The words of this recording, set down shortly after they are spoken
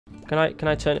Can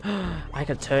I turn... I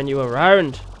can turn you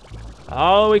around.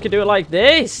 Oh, we can do it like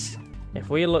this. If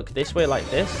we look this way like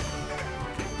this.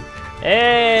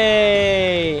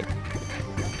 Hey!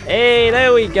 Hey,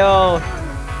 there we go.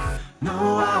 No,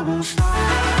 I won't stop.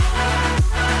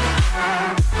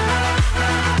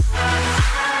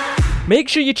 Make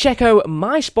sure you check out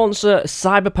my sponsor,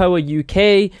 Cyberpower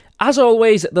UK. As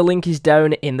always, the link is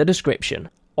down in the description.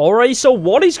 Alright, so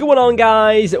what is going on,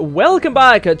 guys? Welcome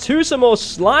back to some more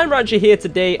Slime Rancher here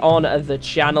today on the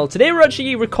channel. Today we're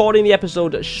actually recording the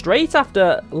episode straight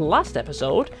after last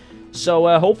episode.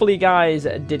 So hopefully you guys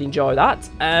did enjoy that.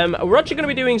 We're actually going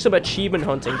to be doing some achievement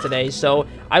hunting today. So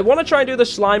I want to try and do the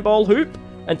slime ball hoop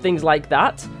and things like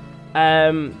that.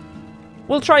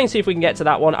 We'll try and see if we can get to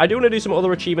that one. I do want to do some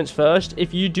other achievements first.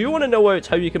 If you do want to know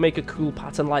how you can make a cool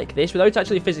pattern like this without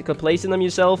actually physically placing them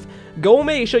yourself, go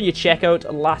make sure you check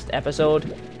out last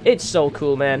episode. It's so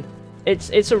cool, man.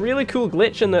 It's a really cool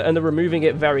glitch, and they're removing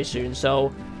it very soon.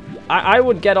 So I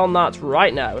would get on that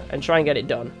right now and try and get it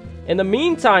done. In the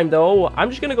meantime, though, I'm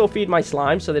just gonna go feed my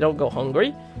slimes so they don't go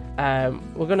hungry.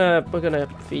 We're gonna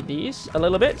feed these a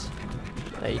little bit.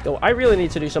 There you go. I really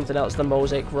need to do something else than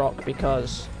mosaic rock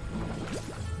because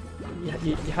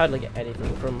you hardly get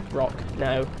anything from rock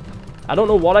now. I don't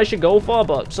know what I should go for,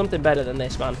 but something better than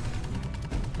this, man.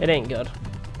 It ain't good.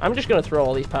 I'm just gonna throw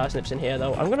all these parsnips in here,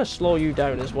 though. I'm gonna slow you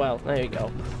down as well. There you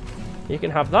go. You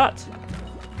can have that.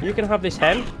 You can have this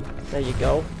hen. There you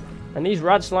go. And these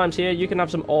rad slimes here, you can have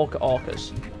some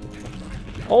orcas.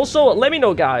 Also, let me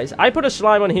know, guys. I put a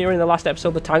slime on here in the last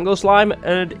episode, the Tangle slime,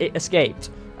 and it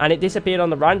escaped. And it disappeared on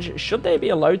the ranch. Should they be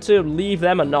allowed to leave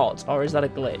them or not? Or is that a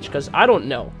glitch? Because I don't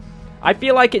know. I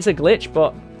feel like it's a glitch,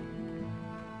 but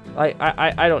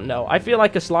I don't know. I feel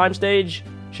like a slime stage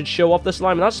should show off the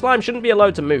slime, and that slime shouldn't be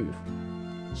allowed to move.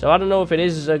 So I don't know if it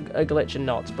is a glitch or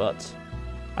not, but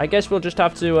I guess we'll just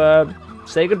have to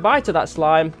say goodbye to that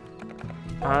slime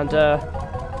and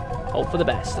hope for the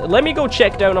best. Let me go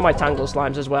check down on my Tangle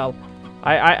slimes as well.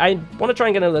 I want to try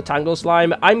and get another Tangle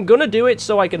slime. I'm going to do it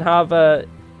so I can have...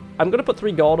 I'm going to put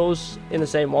 3 Gordos in the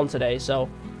same one today, so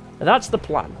that's the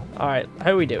plan. Alright,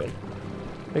 how are we doing?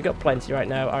 We've got plenty right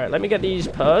now. Alright, let me get these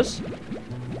purrs.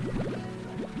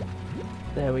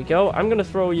 There we go. I'm going to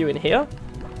throw you in here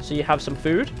so you have some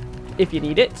food if you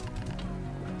need it.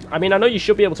 I mean, I know you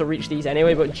should be able to reach these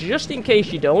anyway, but just in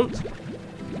case you don't,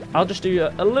 I'll just do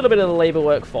a little bit of the labor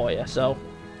work for you. So,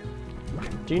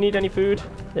 do you need any food?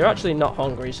 They're actually not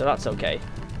hungry, so that's okay.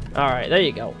 Alright, there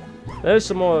you go. There's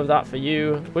some more of that for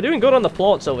you. We're doing good on the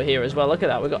plots over here as well. Look at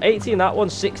that. We've got 80 in that one,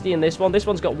 60 in this one. This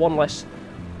one's got 1 less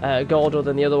Gordo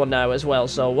than the other one now as well.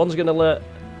 So one's going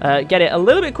to get it a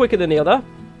little bit quicker than the other.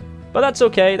 But that's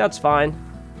okay. That's fine.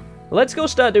 Let's go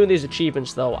start doing these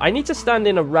achievements, though. I need to stand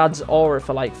in a Rad's aura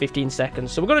for like 15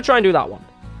 seconds. So we're going to try and do that one.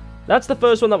 That's the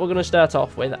first one that we're going to start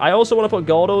off with. I also want to put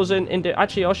Gordos in.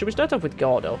 Actually, or should we start off with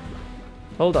Gordo?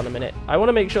 Hold on a minute. I want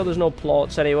to make sure there's no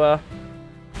plots anywhere.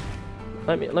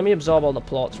 Let me absorb all the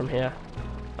plots from here.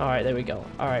 Alright, there we go.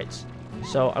 Alright.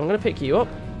 So, I'm going to pick you up.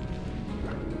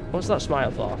 What's that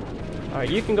smile for? Alright,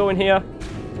 you can go in here.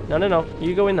 No.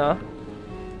 You go in there.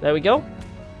 There we go.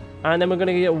 And then we're going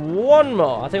to get 1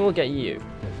 more. I think we'll get you.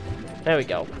 There we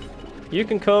go. You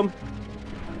can come.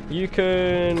 You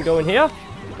can go in here.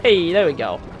 Hey, there we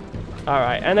go.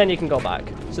 Alright, and then you can go back.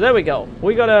 So there we go.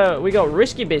 We got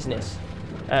risky business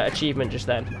achievement just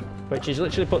then. Which is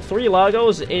literally put 3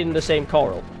 Largos in the same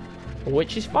coral.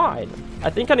 Which is fine. I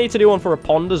think I need to do one for a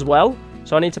pond as well.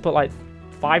 So I need to put like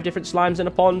 5 different slimes in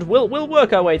a pond. We'll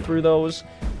work our way through those.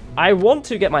 I want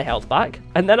to get my health back.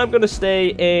 And then I'm going to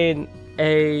stay in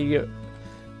a...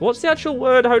 What's the actual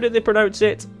word? How did they pronounce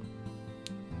it?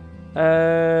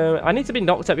 I need to be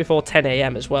knocked out before 10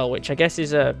 AM as well. Which I guess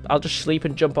is I'll just sleep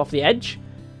and jump off the edge.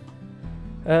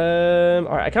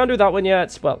 Alright, I can't do that one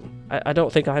yet. Well... I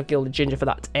don't think I have Gilded Ginger for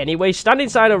that anyway. Stand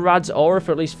inside a Rad's aura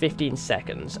for at least 15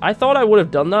 seconds. I thought I would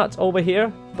have done that over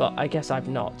here, but I guess I've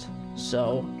not.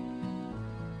 So,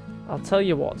 I'll tell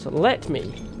you what.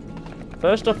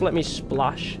 First off, let me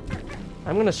splash.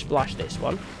 I'm going to splash this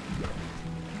one.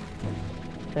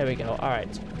 There we go.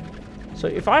 Alright. So,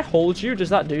 if I hold you, does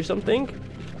that do something?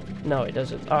 No, it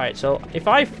doesn't. Alright, so if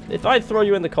I throw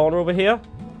you in the corner over here,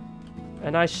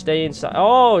 and I stay inside...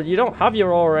 Oh, you don't have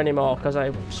your aura anymore because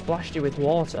I splashed you with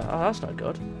water. Oh, that's not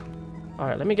good.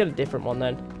 Alright, let me get a different one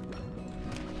then.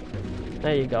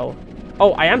 There you go.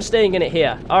 Oh, I am staying in it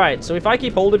here. Alright, so if I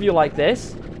keep hold of you like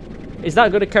this, is that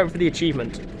going to count for the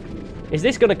achievement? Is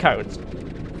this going to count?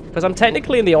 Because I'm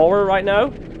technically in the aura right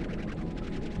now.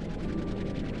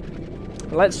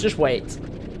 Let's just wait.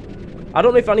 I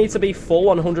don't know if I need to be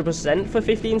full 100% for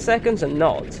 15 seconds or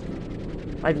not.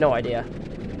 I have no idea.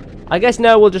 I guess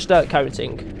now we'll just start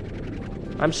counting.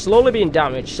 I'm slowly being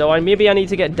damaged, so maybe I need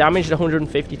to get damaged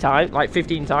 150 times, like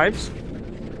 15 times.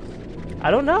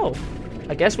 I don't know.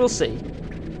 I guess we'll see.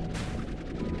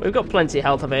 We've got plenty of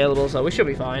health available, so we should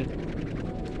be fine.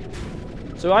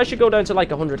 So I should go down to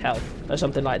like 100 health, or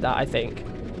something like that, I think.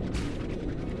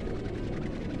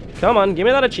 Come on, give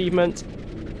me that achievement.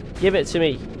 Give it to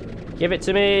me. Give it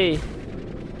to me.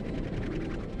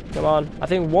 Come on. I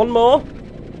think one more.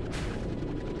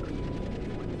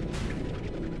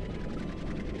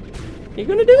 You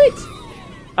gonna do it?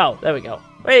 Oh, there we go.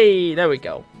 Hey, there we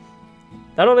go.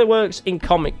 That only works in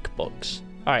comic books.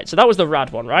 Alright, so that was the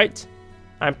rad one, right?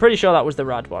 I'm pretty sure that was the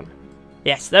rad one.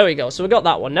 Yes, there we go. So we got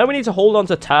that one. Now we need to hold on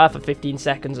to tar for 15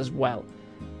 seconds as well.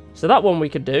 So that one we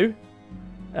could do.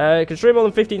 Constrain more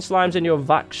than 15 slimes in your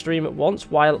vac stream at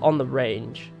once while on the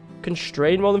range.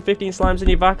 Constrain more than 15 slimes in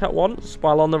your vac at once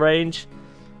while on the range.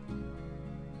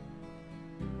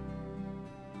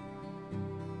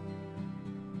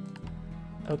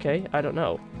 Okay, I don't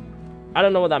know. I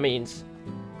don't know what that means.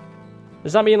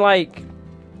 Does that mean, like,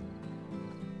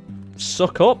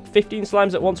 suck up 15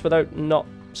 slimes at once without not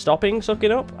stopping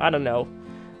sucking up? I don't know.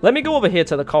 Let me go over here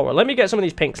to the coral. Let me get some of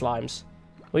these pink slimes.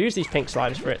 We'll use these pink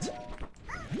slimes for it.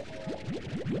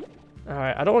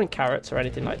 Alright, I don't want carrots or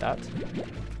anything like that.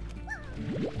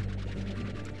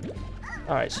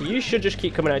 Alright, so you should just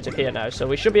keep coming out of here now. So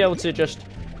we should be able to just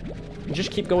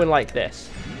keep going like this.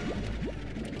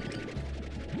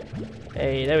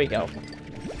 Hey, there we go.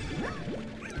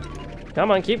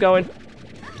 Come on, keep going.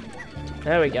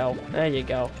 There we go. There you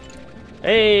go.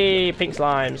 Hey, pink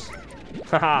slimes.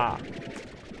 Haha.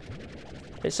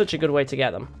 It's such a good way to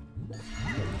get them.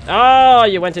 Oh,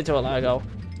 you went into a Lego.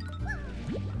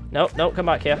 Nope, nope, come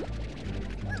back here.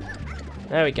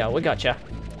 There we go, we gotcha.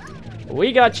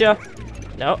 We gotcha.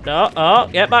 Nope, no, oh,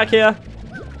 get back here.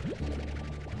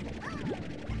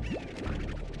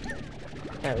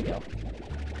 There we go.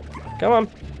 Come on.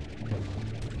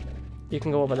 You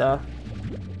can go over there.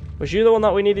 Was you the one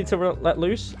that we needed to let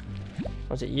loose?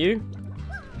 Was it you?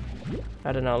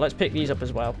 I don't know, let's pick these up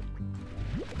as well.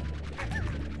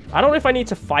 I don't know if I need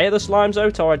to fire the slimes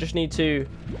out or I just need to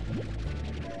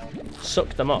suck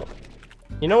them up.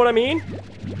 You know what I mean?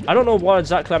 I don't know what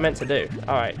exactly I meant to do.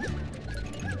 Alright.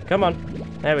 Come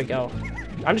on. There we go.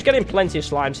 I'm just getting plenty of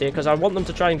slimes here because I want them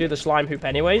to try and do the slime hoop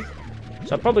anyway.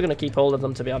 So I'm probably going to keep hold of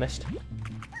them, to be honest.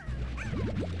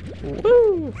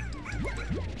 Woo!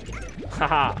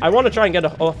 Haha. I want to try and get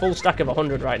a full stack of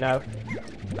 100 right now.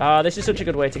 This is such a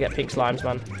good way to get pink slimes,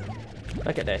 man.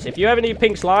 Look at this. If you ever need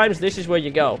pink slimes, this is where you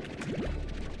go.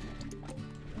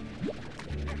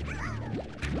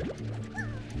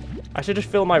 I should just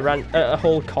fill my a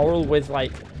whole coral with,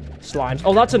 like, slimes.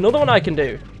 Oh, that's another one I can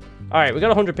do. Alright, we got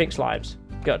 100 pink slimes.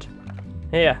 Good.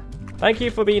 Here. Thank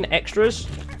you for being extras.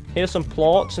 Here's some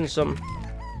plorts and some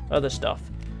other stuff.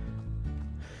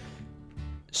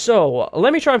 So,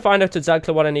 let me try and find out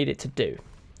exactly what I need it to do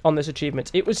on this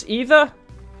achievement. It was either...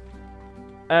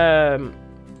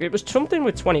 it was something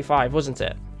with 25, wasn't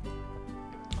it?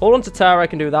 Hold on to tar, I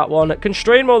can do that one.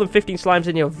 Constrain more than 15 slimes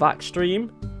in your vac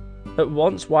stream at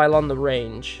once while on the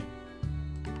range.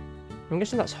 I'm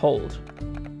guessing that's hold.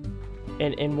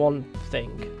 In one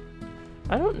thing.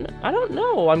 I don't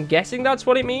know. I'm guessing that's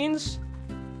what it means.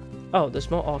 Oh, there's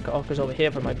more orcas over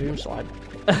here for my boom slime.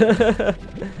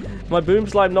 My boom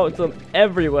slime knocked them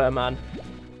everywhere, man.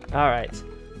 Alright.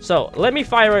 So, let me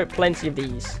fire out plenty of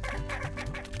these.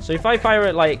 So if I fire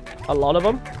out, like, a lot of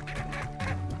them,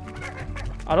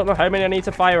 I don't know how many I need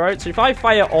to fire out. So if I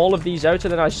fire all of these out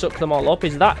and then I suck them all up,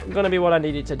 is that going to be what I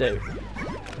needed to do?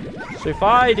 So if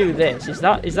I do this, is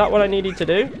that what I needed to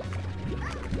do?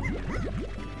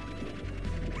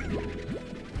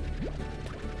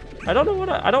 I don't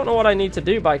know what I need to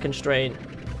do by constrain.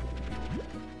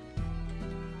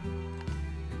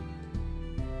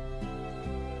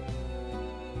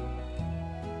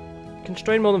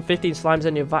 Constrain more than 15 slimes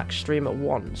in your vac stream at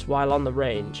once while on the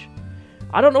range.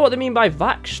 I don't know what they mean by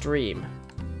vac stream.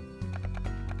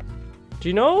 Do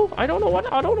you know? I don't know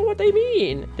what they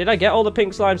mean. Did I get all the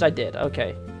pink slimes? I did.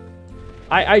 Okay.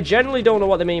 I generally don't know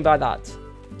what they mean by that.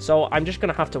 So I'm just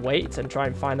gonna have to wait and try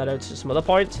and find that out at some other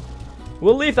point.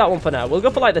 We'll leave that one for now. We'll go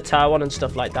for like the tar one and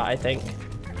stuff like that, I think.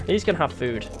 He's gonna have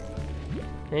food.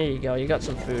 There you go. You got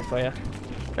some food for you.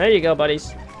 There you go,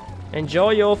 buddies.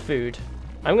 Enjoy your food.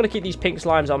 I'm going to keep these pink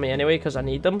slimes on me anyway, because I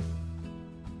need them.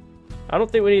 I don't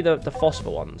think we need the phosphor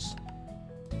ones.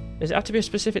 Does it have to be a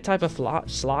specific type of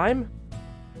slime?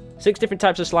 6 different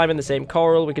types of slime in the same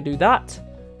coral. We could do that.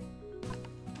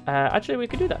 Actually, we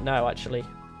could do that now, actually.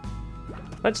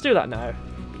 Let's do that now.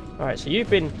 Alright, so you've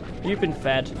been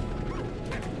fed.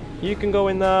 You can go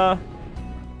in there.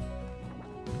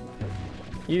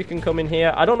 You can come in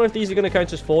here. I don't know if these are going to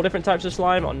count as 4 different types of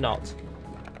slime or not.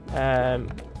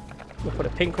 We'll put a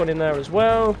pink one in there as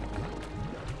well.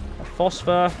 A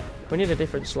phosphor. We need a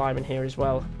different slime in here as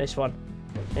well. This one.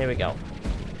 Here we go.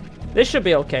 This should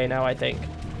be okay now, I think.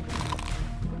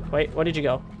 Wait, where did you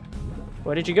go?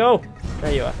 Where did you go?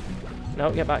 There you are.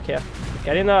 No, get back here.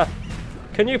 Get in there.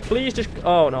 Can you please just...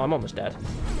 Oh, no, I'm almost dead.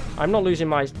 I'm not losing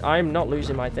my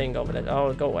thing over there.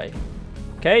 Oh, go away.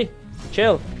 Okay?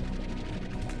 Chill.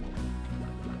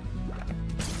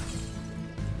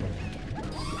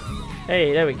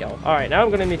 Hey, there we go. Alright, now I'm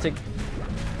going to need to...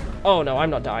 Oh, no, I'm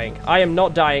not dying. I am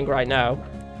not dying right now.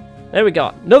 There we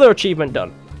go. Another achievement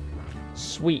done.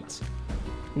 Sweet.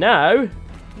 Now,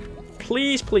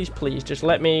 please, please, please, just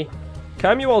let me...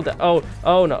 Calm you all down.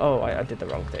 Oh, no. Oh, I did the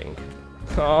wrong thing.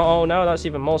 Oh, no, that's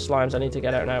even more slimes I need to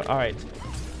get out now. Alright.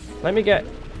 Let me get...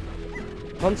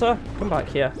 Hunter, come back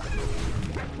here.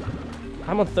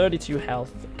 I'm on 32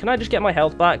 health. Can I just get my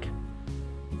health back?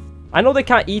 I know they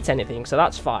can't eat anything, so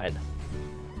that's fine.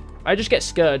 I just get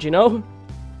scared, you know?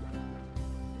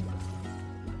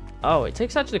 Oh, it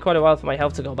takes actually quite a while for my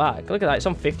health to go back. Look at that, it's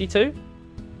on 52.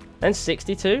 Then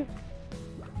 62.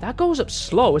 That goes up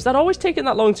slow. Is that always taking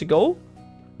that long to go?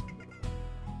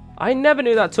 I never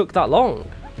knew that took that long.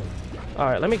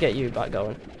 Alright, let me get you back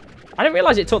going. I didn't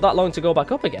realize it took that long to go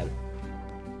back up again.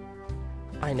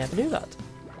 I never knew that.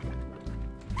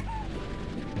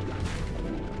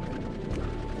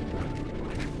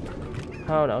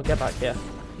 Oh no, get back here.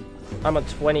 I'm on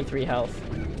 23 health.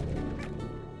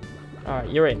 Alright,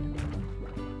 you're in.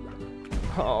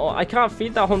 Oh, I can't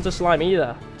feed that hunter slime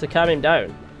either to calm him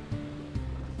down.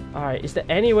 Alright, is there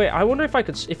any way... I wonder if I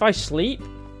could... If I sleep,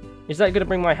 is that going to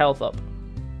bring my health up?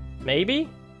 Maybe?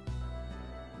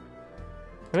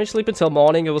 Let me sleep until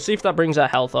morning and we'll see if that brings our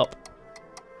health up.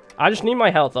 I just need my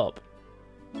health up.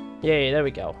 Yay, there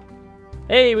we go.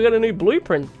 Hey, we got a new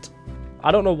blueprint.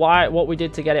 I don't know what we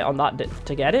did to get it on that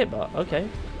to get it, but okay.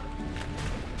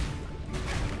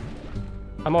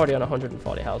 I'm already on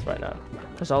 140 health right now.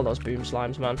 That's all those boom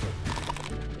slimes, man.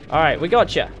 Alright, we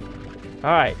got you.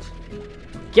 Alright.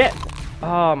 Get...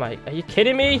 Oh my... Are you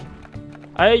kidding me?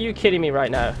 Are you kidding me right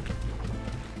now?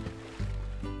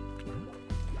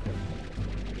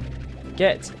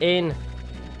 Get in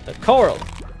the coral.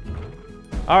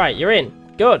 Alright, you're in.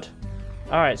 Good.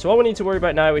 Alright, so all we need to worry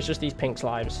about now is just these pink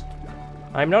slimes.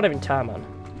 I'm not even Tarman.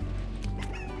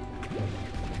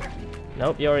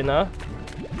 Nope, you're in there.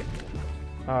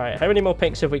 Alright, how many more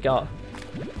pinks have we got?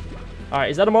 Alright,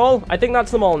 is that them all? I think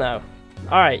that's them all now.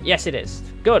 Alright, yes it is.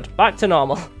 Good, back to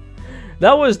normal.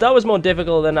 That was more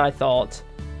difficult than I thought.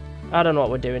 I don't know what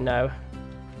we're doing now.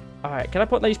 Alright, can I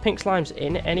put these pink slimes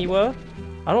in anywhere?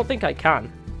 I don't think I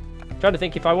can. I'm trying to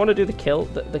think, if I want to do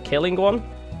the killing one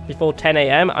before 10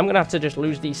 AM, I'm going to have to just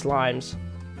lose these slimes.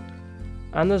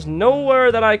 And there's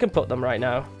nowhere that I can put them right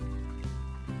now.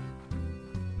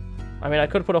 I mean, I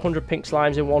could put 100 pink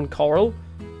slimes in one coral.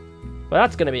 But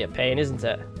that's going to be a pain, isn't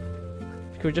it?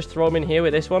 Could we just throw them in here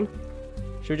with this one?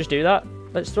 Should we just do that?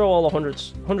 Let's throw all the 100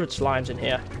 slimes in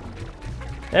here.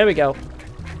 There we go.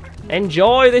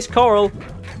 Enjoy this coral.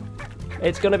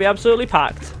 It's going to be absolutely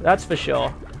packed. That's for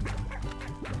sure.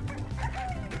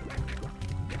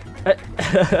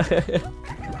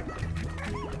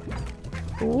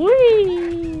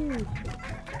 Whee!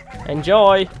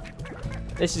 Enjoy.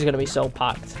 This is going to be so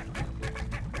packed.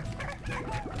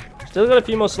 Still got a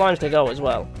few more slimes to go as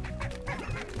well.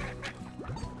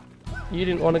 You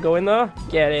didn't want to go in there?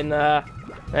 Get in there.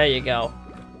 There you go.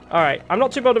 Alright, I'm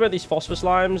not too bothered about these phosphor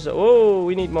slimes. Oh,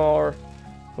 we need more.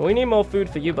 We need more food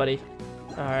for you, buddy.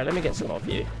 Alright, let me get some more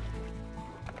for you.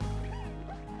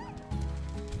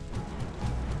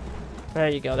 There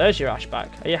you go. There's your ash back.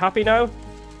 Are you happy now?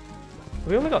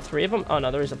 We only got 3 of them. Oh,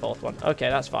 no, there is a 4th one. Okay,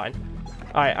 that's fine.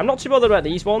 Alright, I'm not too bothered about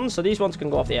these ones, so these ones can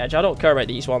go off the edge. I don't care about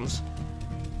these ones.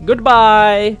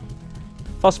 Goodbye,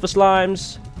 phosphor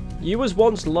slimes. You was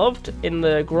once loved in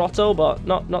the grotto, but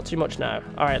not too much now.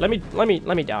 Alright, let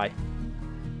me die.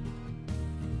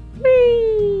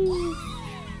 Whee!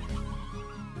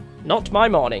 Not my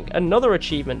morning. Another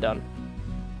achievement done.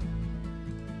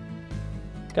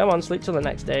 Come on, sleep till the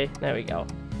next day. There we go.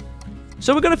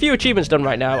 So we've got a few achievements done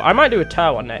right now. I might do a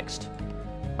tower one next.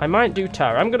 I might do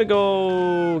tower. I'm gonna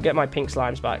go get my pink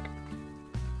slimes back.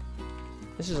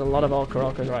 This is a lot of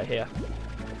Orcas right here.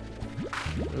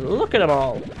 Look at them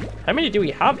all. How many do we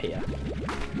have here?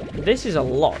 This is a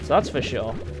lot, that's for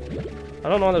sure. I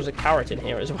don't know why there was a carrot in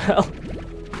here as well.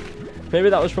 Maybe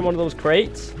that was from one of those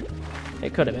crates.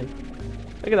 It could have been.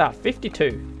 Look at that,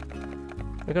 52.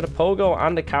 We've got a pogo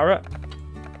and a carrot.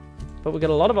 But we've got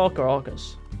a lot of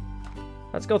orcas.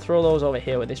 Let's go throw those over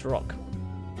here with this rock.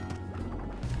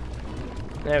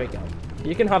 There we go.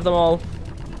 You can have them all.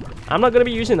 I'm not going to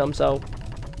be using them, so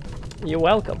you're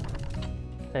welcome.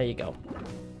 There you go.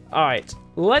 Alright,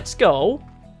 let's go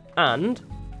and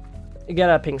get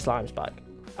our pink slimes back.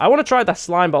 I want to try that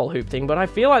slime ball hoop thing, but I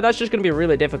feel like that's just going to be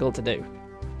really difficult to do.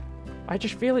 I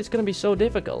just feel it's going to be so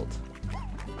difficult.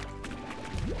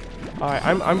 Alright,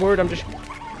 I'm worried I'm just...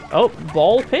 Oh,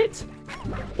 ball pit?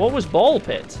 What was ball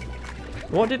pit?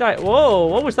 What did I... Whoa,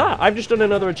 what was that? I've just done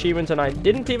another achievement and I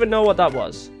didn't even know what that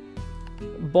was.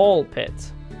 Ball pit.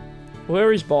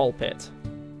 Where is ball pit?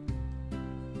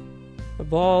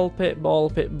 Ball pit,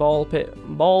 ball pit, ball pit,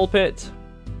 ball pit.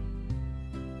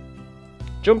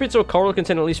 Jump into a coral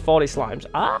containing at least 40 slimes.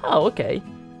 Ah, okay.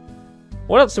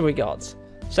 What else have we got?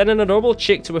 Send an adorable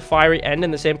chick to a fiery end in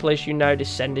the same place you now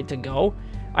descended to go.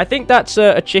 I think that's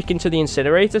a chick into the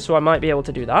incinerator, so I might be able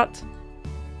to do that.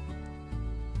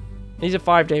 These are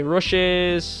 5-day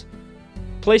rushes.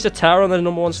 Place a tar on the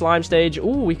 #1 slime stage.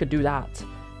 Ooh, we could do that.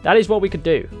 That is what we could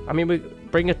do. I mean, we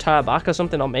bring a tar back or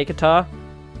something, or make a tar.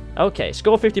 Okay,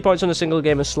 score 50 points on a single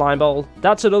game of slime ball.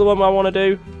 That's another one I want to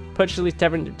do. Purchase at least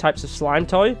 7 types of slime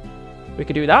toy. We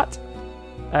could do that.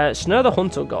 Snare the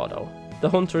hunter, Gordo. The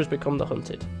hunter has become the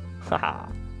hunted. Haha.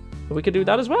 We could do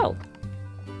that as well.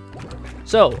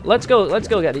 So, let's go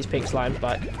get these pink slimes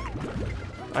back.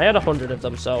 I had 100 of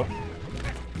them, so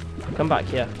come back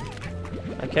here.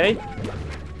 Okay.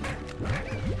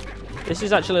 This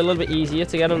is actually a little bit easier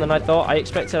to get them than I thought. I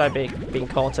expected I'd be being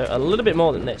caught out a little bit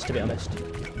more than this, to be honest.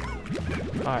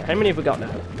 Alright, how many have we got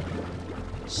now?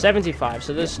 75,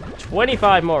 so there's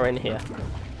 25 more in here.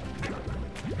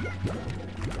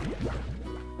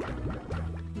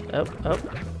 Oh.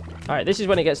 Alright, this is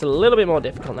when it gets a little bit more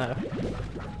difficult now.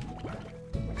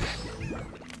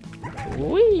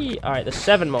 Whee! Alright, there's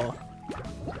 7 more.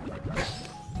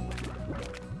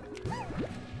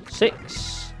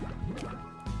 6.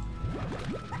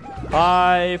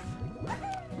 5.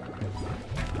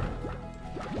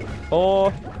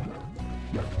 4.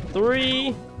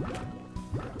 3.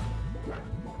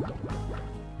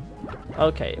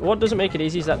 Okay, what doesn't make it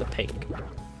easy is that the pink.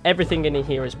 Everything in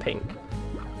here is pink.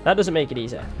 That doesn't make it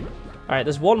easier. Alright,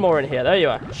 there's one more in here. There you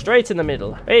are. Straight in the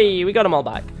middle. Hey, we got them all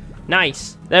back.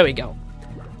 Nice. There we go.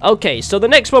 Okay, so the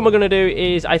next one we're going to do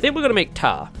is, I think we're going to make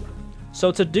tar.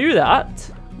 So to do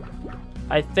that,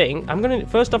 I think,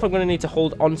 first off, I'm going to need to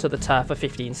hold onto the tar for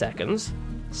 15 seconds.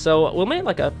 So we'll make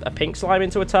like a pink slime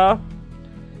into a tar.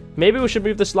 Maybe we should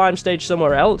move the slime stage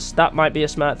somewhere else. That might be a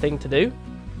smart thing to do.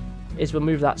 Is we'll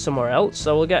move that somewhere else.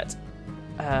 So we'll get,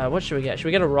 what should we get? Should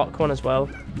we get a rock one as well?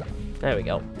 There we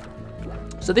go.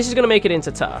 So this is going to make it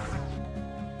into tar.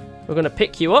 We're going to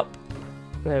pick you up.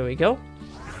 There we go.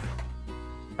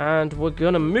 And we're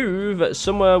going to move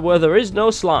somewhere where there is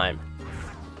no slime.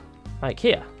 Like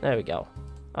here. There we go.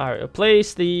 Alright, we'll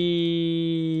place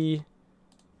the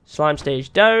slime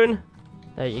stage down.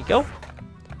 There you go.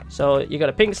 So you got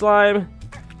a pink slime.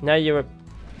 Now you're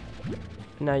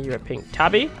a pink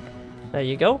tabby. There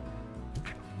you go.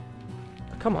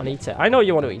 Come on, eat it. I know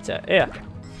you want to eat it. Here.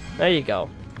 There you go.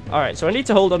 Alright, so I need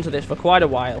to hold on to this for quite a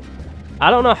while. I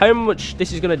don't know how much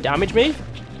this is going to damage me.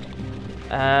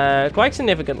 Quite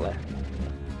significantly.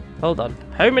 Hold on.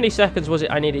 How many seconds was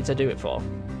it I needed to do it for?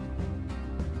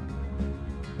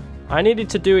 I needed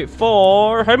to do it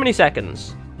for... How many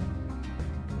seconds?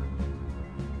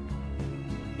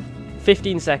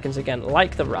 15 seconds again.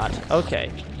 Like the rad.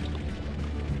 Okay.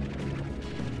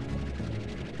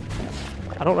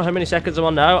 I don't know how many seconds I'm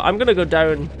on now. I'm going to go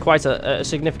down quite a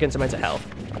significant amount of health.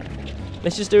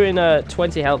 This is doing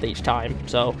 20 health each time,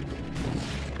 so...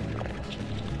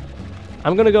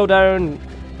 I'm going to go down...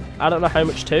 I don't know how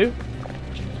much to.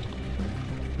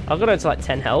 I'll go down to like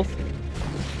 10 health.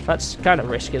 That's kind of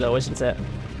risky though, isn't it?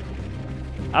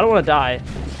 I don't want to die.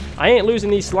 I ain't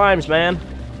losing these slimes, man.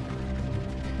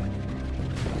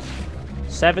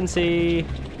 70.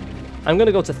 I'm going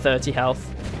to go to 30 health.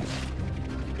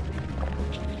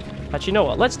 Actually, you know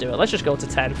what? Let's do it. Let's just go to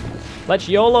 10. Let's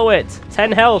YOLO it.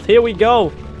 10 health. Here we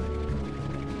go.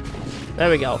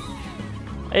 There we go.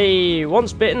 Hey,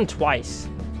 once bitten, twice.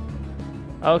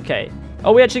 Okay.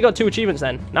 Oh, we actually got 2 achievements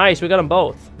then. Nice, we got them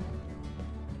both.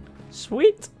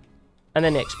 Sweet. And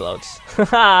then he explodes.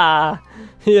 Haha!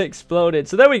 He exploded.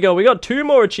 So there we go. We got 2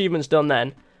 more achievements done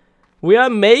then. We are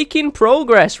making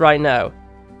progress right now.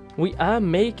 We are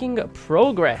making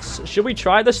progress. Should we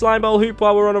try the slime ball hoop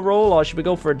while we're on a roll, or should we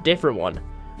go for a different one?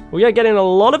 We are getting a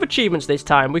lot of achievements this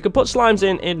time. We could put slimes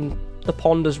in the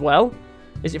pond as well.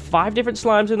 Is it 5 different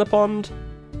slimes in the pond?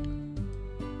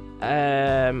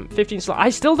 15 slimes. I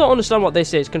still don't understand what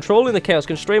this is. Controlling the chaos.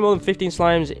 Constrain more than 15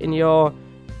 slimes in your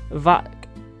vac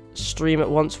stream at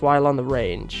once while on the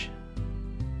range.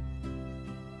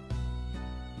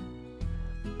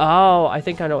 Oh, I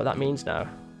think I know what that means now.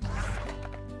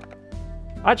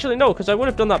 Actually, no, because I would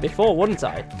have done that before, wouldn't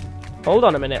I? Hold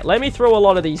on a minute. Let me throw a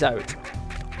lot of these out.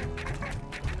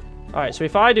 Alright, so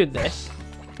if I do this...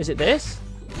 Is it this?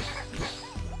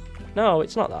 No,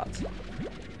 it's not that.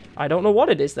 I don't know what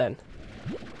it is then.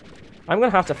 I'm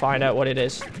going to have to find out what it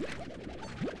is.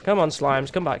 Come on,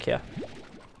 slimes. Come back here.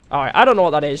 Alright, I don't know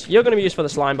what that is. You're going to be used for the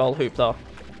slime ball hoop, though.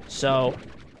 So,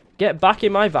 get back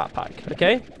in my vat pack,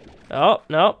 okay? Oh,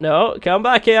 no, no. Come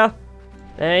back here.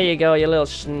 There you go, you little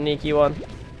sneaky one.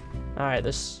 Alright,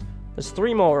 there's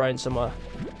 3 more around somewhere.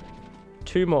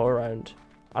 2 more around.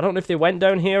 I don't know if they went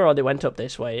down here or they went up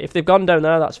this way. If they've gone down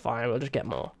there, that's fine. We'll just get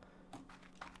more.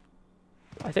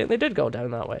 I think they did go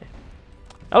down that way.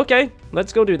 Okay,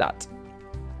 let's go do that.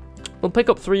 We'll pick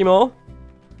up 3 more.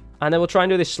 And then we'll try and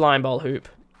do this slime ball hoop.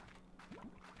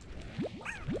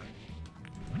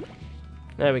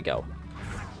 There we go.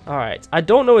 Alright, I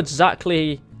don't know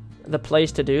exactly the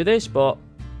place to do this, but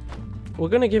we're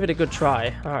going to give it a good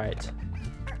try. Alright.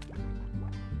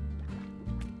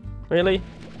 Really?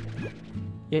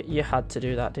 You had to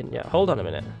do that, didn't you? Hold on a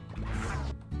minute.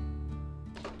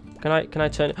 Can I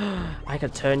turn... I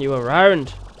can turn you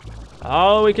around.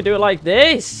 Oh, we could do it like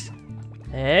this.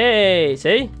 Hey,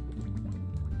 see?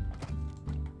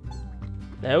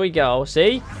 There we go,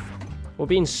 see? We're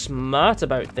being smart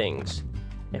about things.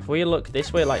 If we look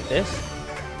this way like this...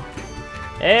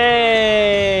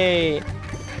 Hey!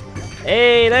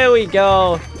 Hey, there we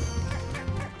go.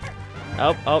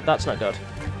 Oh, that's not good.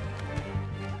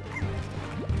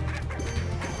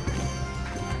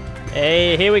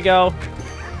 Hey, here we go.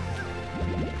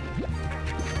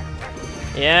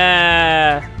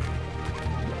 Yeah.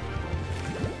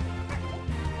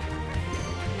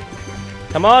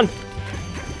 Come on.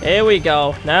 Here we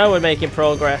go. Now we're making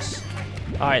progress.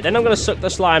 Alright, then I'm going to suck the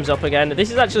slimes up again.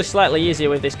 This is actually slightly easier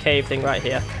with this cave thing right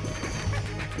here.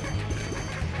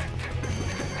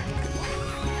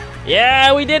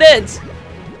 Yeah, we did it!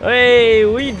 Hey,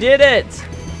 we did it!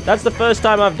 That's the first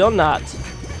time I've done that.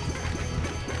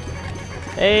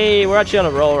 Hey, we're actually on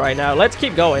a roll right now. Let's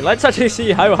keep going. Let's actually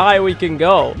see how high we can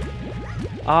go.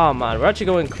 Oh, man. We're actually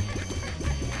going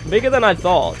bigger than I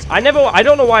thought. I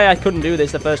don't know why I couldn't do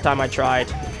this the first time I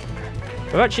tried.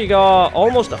 We've actually got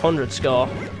almost 100 score.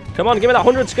 Come on, give me that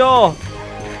 100 score.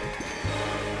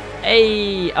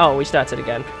 Hey. Oh, we started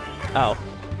again. Oh.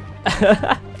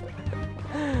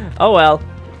 Oh, well.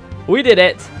 We did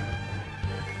it.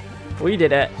 We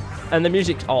did it. And the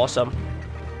music's awesome.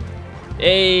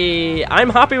 Hey, I'm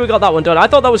happy we got that one done. I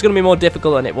thought that was going to be more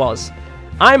difficult than it was.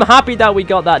 I'm happy that we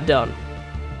got that done.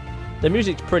 The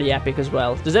music's pretty epic as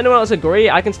well. Does anyone else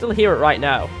agree? I can still hear it right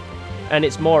now. And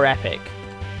it's more epic.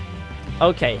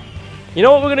 Okay. You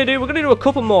know what we're going to do? We're going to do a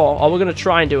couple more. Or we're going to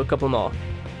try and do a couple more.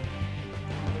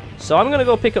 So I'm going to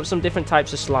go pick up some different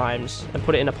types of slimes. And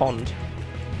put it in a pond.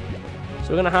 So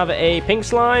we're going to have a pink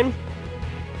slime.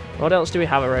 What else do we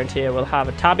have around here? We'll have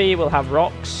a tabby. We'll have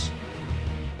rocks.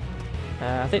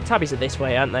 I think tabbies are this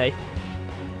way, aren't they?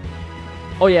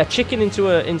 Oh yeah, chicken into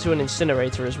an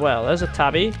incinerator as well. There's a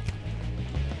tabby.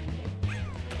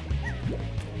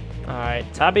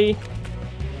 Alright, tabby.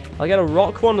 I'll get a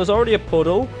rock one. There's already a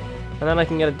puddle. And then I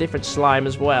can get a different slime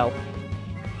as well.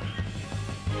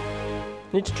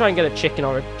 Need to try and get a chicken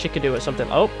or a chickadoo or something.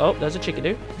 Oh, there's a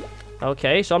chickadoo.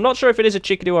 Okay, so I'm not sure if it is a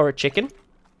chickadoo or a chicken.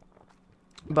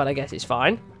 But I guess it's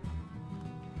fine.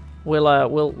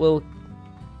 We'll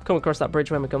come across that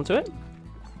bridge when we come to it.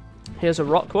 Here's a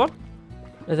rock one.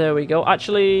 There we go.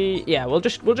 Actually, yeah, we'll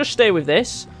just stay with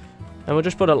this. And we'll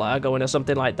just put a Lego in or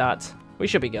something like that. We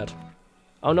should be good.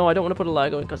 Oh no, I don't want to put a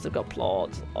Lego in because they've got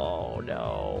plots. Oh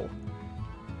no.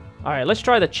 Alright, let's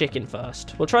try the chicken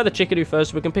first. We'll try the chickadoo first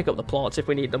so we can pick up the plots if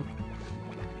we need them.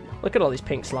 Look at all these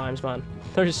pink slimes, man.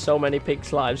 There's so many pink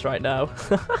slimes right now.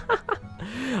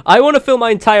 I want to fill my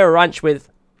entire ranch with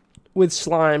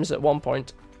slimes at one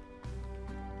point.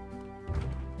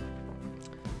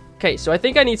 Okay, so I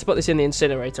think I need to put this in the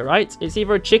incinerator, right? It's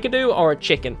either a chickadoo or a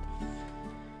chicken.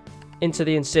 Into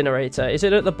the incinerator. Is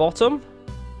it at the bottom?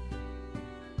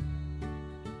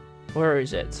 Where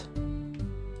is it?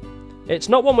 It's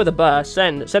not one with a bear.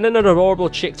 Send an adorable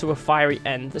chick to a fiery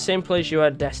end. The same place you are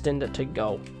destined to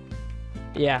go.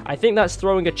 Yeah, I think that's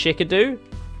throwing a chickadoo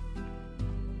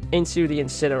into the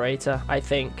incinerator, I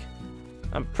think.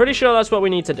 I'm pretty sure that's what we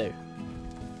need to do.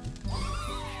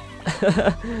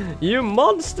 You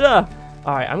monster!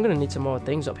 Alright, I'm going to need some more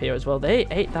things up here as well. They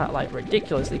ate that, like,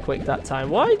 ridiculously quick that time.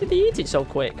 Why did they eat it so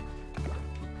quick?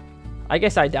 I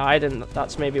guess I died, and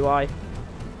that's maybe why.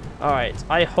 Alright,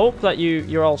 I hope that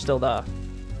you're all still there.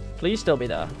 Please still be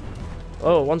there.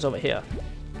 Oh, one's over here.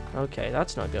 Okay,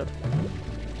 that's not good.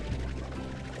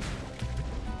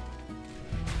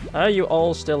 Are you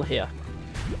all still here?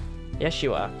 Yes,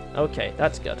 you are. Okay,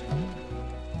 that's good.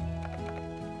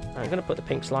 I'm going to put the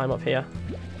pink slime up here.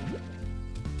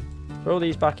 Throw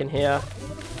these back in here.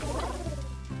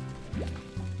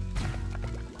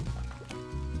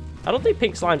 I don't think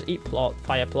pink slimes eat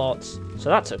fire plots, so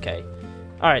that's okay.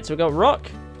 Alright, so we've got rock,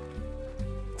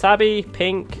 tabby,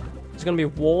 pink. It's going to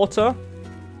be water.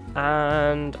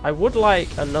 And I would like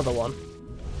another one.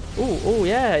 Ooh,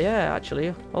 yeah,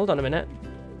 actually. Hold on a minute.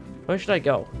 Where should I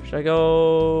go? Should I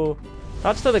go...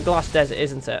 That's to the glass desert,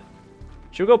 isn't it?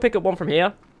 Should we go pick up one from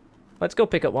here? Let's go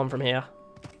pick up one from here.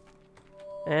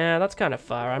 Yeah, that's kind of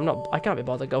far. I can't be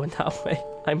bothered going that way.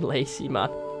 I'm lazy, man.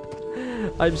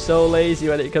 I'm so lazy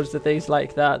when it comes to things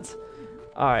like that.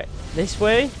 Alright, this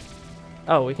way?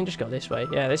 Oh, we can just go this way.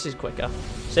 Yeah, this is quicker.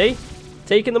 See?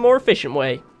 Taking the more efficient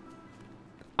way.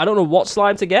 I don't know what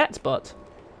slime to get, but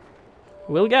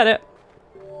we'll get it.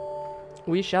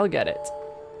 We shall get it.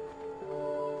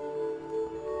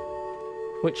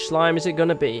 Which slime is it going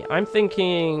to be? I'm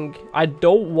thinking... I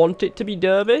don't want it to be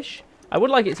Dervish. I would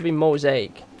like it to be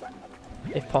Mosaic,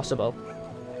 if possible.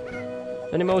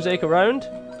 Any Mosaic around?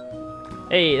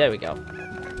 Hey, there we go.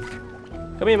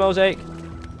 Come here, Mosaic.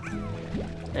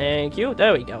 Thank you.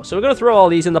 There we go. So we're going to throw all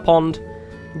these in the pond.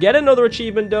 Get another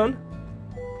achievement done.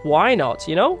 Why not,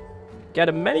 you know? Get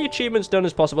as many achievements done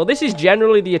as possible. This is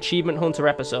generally the Achievement Hunter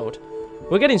episode.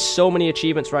 We're getting so many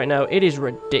achievements right now. It is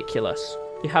ridiculous.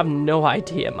 You have no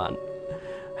idea, man.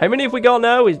 How many have we got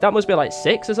now? That must be like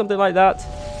 6 or something like that.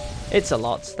 It's a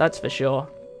lot, that's for sure.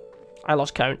 I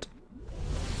lost count.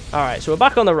 Alright, so we're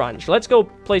back on the ranch. Let's go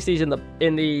place these in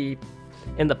the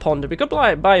pond. We could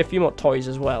buy a few more toys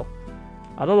as well.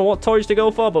 I don't know what toys to go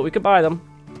for, but we could buy them.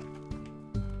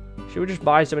 Should we just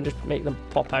buy some and just make them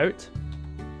pop out?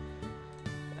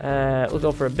 We'll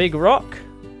go for a big rock,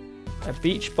 a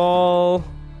beach ball,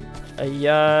 a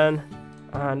yarn,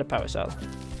 and a power cell.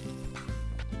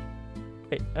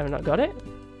 Wait, have I not got it?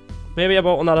 Maybe I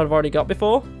bought one that I've already got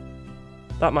before.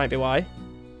 That might be why.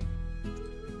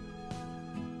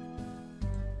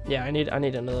 Yeah, I need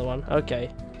another one.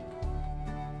 Okay.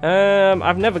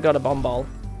 I've never got a bomb ball.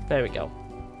 There we go.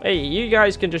 Hey, you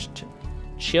guys can just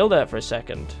chill there for a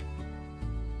second.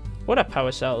 What are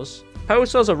power cells? Power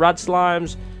cells are rad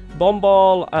slimes, bomb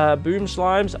ball, boom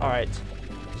slimes. Alright.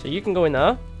 So you can go in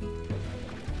there.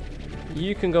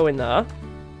 You can go in there.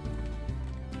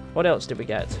 What else did we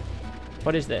get?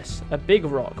 What is this? A big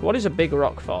rock. What is a big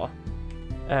rock for?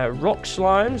 Rock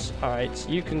slimes. Alright,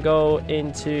 you can go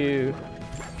into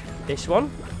this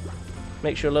one.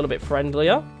 Makes you a little bit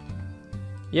friendlier.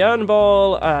 Yarn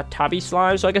ball, tabby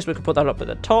slime. So I guess we could put that up at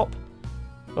the top.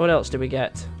 What else did we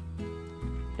get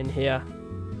in here?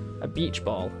 A beach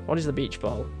ball. What is the beach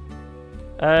ball?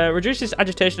 Reduces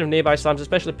agitation of nearby slimes,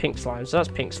 especially pink slimes. So that's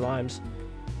pink slimes.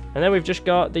 And then we've just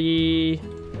got the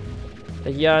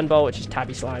yarn ball, which is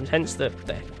tabby slimes. Hence the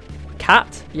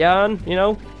cat yarn, you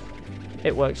know.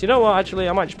 It works. You know what, actually,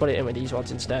 I might just put it in with these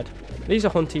ones instead. These are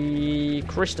Hunty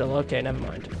Crystal. Okay, never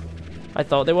mind. I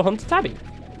thought they were Hunter Tabby.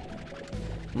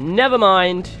 Never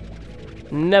mind.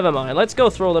 Never mind. Let's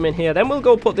go throw them in here. Then we'll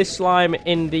go put this slime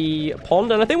in the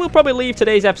pond. And I think we'll probably leave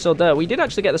today's episode there. We did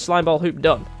actually get the slime ball hoop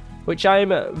done, which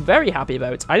I'm very happy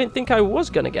about. I didn't think I was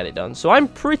going to get it done, so I'm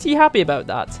pretty happy about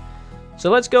that.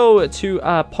 So let's go to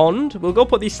our pond. We'll go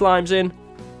put these slimes in.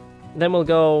 Then we'll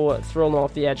go throw them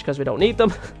off the edge because we don't need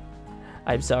them.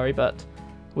 I'm sorry, but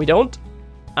we don't.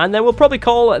 And then we'll probably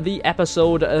call the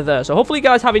episode there. So hopefully you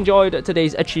guys have enjoyed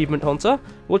today's Achievement Hunter.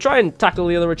 We'll try and tackle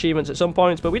the other achievements at some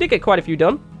points, but we did get quite a few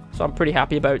done. So I'm pretty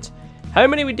happy about how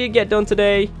many we did get done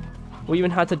today. We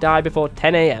even had to die before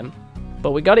 10 AM,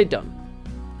 but we got it done.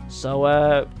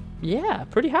 So, yeah,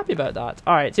 pretty happy about that.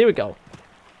 Alright, here we go.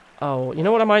 Oh, you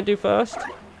know what I might do first?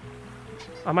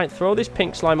 I might throw this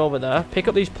pink slime over there, pick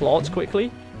up these plots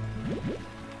quickly.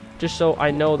 Just so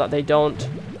I know that they don't...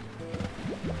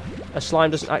 A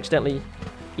slime doesn't accidentally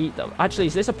eat them. Actually,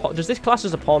 is this a does this class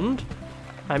as a pond?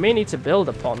 I may need to build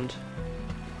a pond.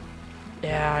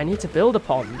 Yeah, I need to build a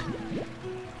pond.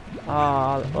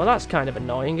 Ah, well, that's kind of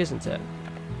annoying, isn't it?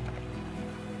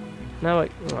 Now,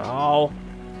 oh.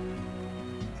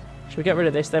 Should we get rid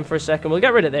of this then for a second? We'll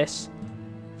get rid of this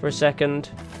for a second.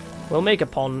 We'll make a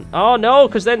pond. Oh, no,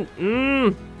 because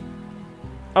then...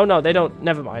 Oh, no, they don't...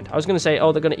 Never mind. I was going to say,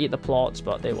 oh, they're going to eat the plots,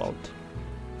 but they won't.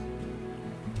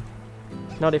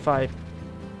 Not if I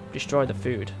destroy the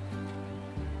food.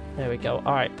 There we go.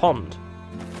 Alright, pond.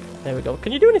 There we go.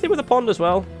 Can you do anything with a pond as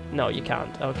well? No, you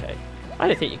can't. Okay. I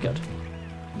didn't think you could.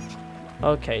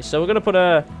 Okay, so we're going to put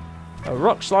a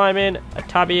rock slime in, a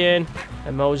tabby in,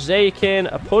 a mosaic in,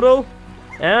 a puddle,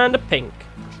 and a pink.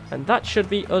 And that should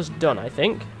be us done, I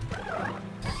think.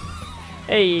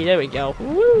 Hey, there we go.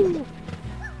 Woo!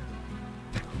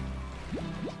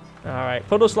 Alright,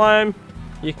 puddle slime,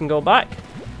 you can go back.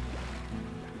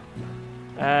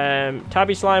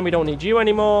 Tabby slime, we don't need you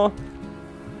anymore.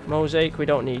 Mosaic, we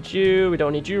don't need you. We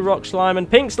don't need you, rock slime. And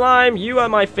pink slime, you are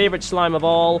my favorite slime of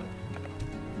all.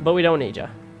 But we don't need you.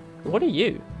 What are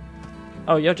you?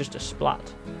 Oh, you're just a splat.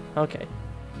 Okay.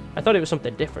 I thought it was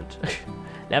something different.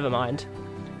 Never mind.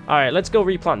 Alright, let's go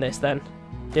replant this then.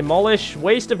 Demolish,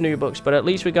 waste of new books, but at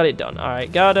least we got it done.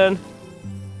 Alright, garden.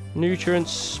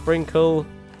 Nutrients, sprinkle.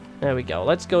 There we go.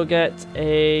 Let's go get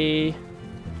a...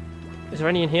 Is there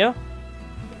any in here?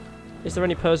 Is there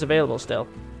any purrs available still?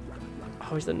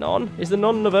 Oh, is there none? Is there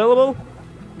none available?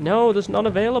 No, there's none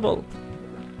available.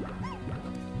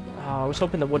 Oh, I was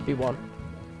hoping there would be one.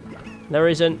 There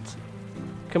isn't.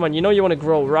 Come on, you know you want to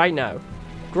grow right now.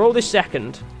 Grow this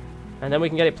second, and then we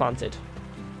can get it planted.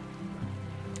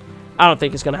 I don't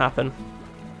think it's going to happen.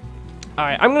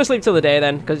 Alright, I'm going to sleep till the day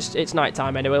then, because it's night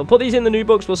time anyway. We'll put these in the new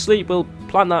books, we'll sleep, we'll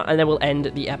plant that, and then we'll end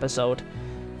the episode.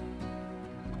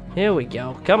 Here we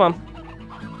go. Come on.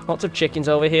 Lots of chickens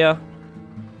over here.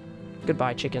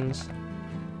 Goodbye, chickens.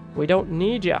 We don't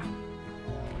need ya.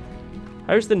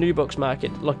 How's the new books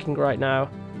market looking right now?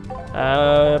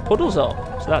 Puddle's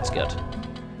up, so that's good.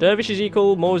 Dervish is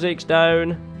equal, mosaic's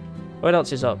down. What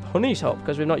else is up? Honey's up,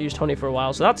 because we've not used honey for a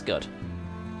while, so that's good.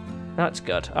 That's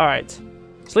good. Alright.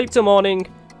 Sleep till morning,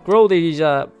 grow these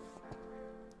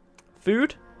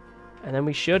food, and then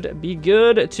we should be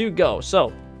good to go.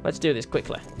 So, let's do this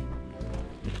quickly.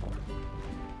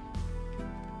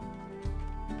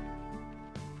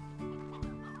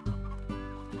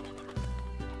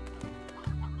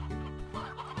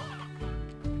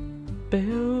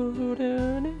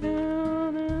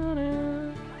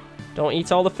 Don't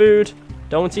eat all the food.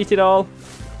 Don't eat it all.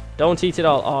 Don't eat it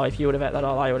all. Oh, if you would have ate that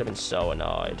all, I would have been so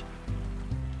annoyed.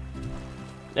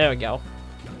 There we go.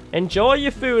 Enjoy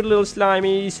your food, little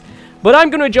slimies. But I'm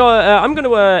gonna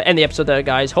end the episode there,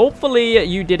 guys. Hopefully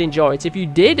you did enjoy it. If you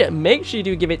did, make sure you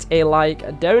do give it a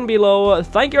like down below.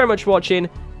 Thank you very much for watching.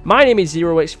 My name is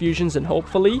ZEROxFUSIONZ, and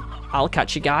hopefully I'll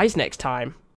catch you guys next time.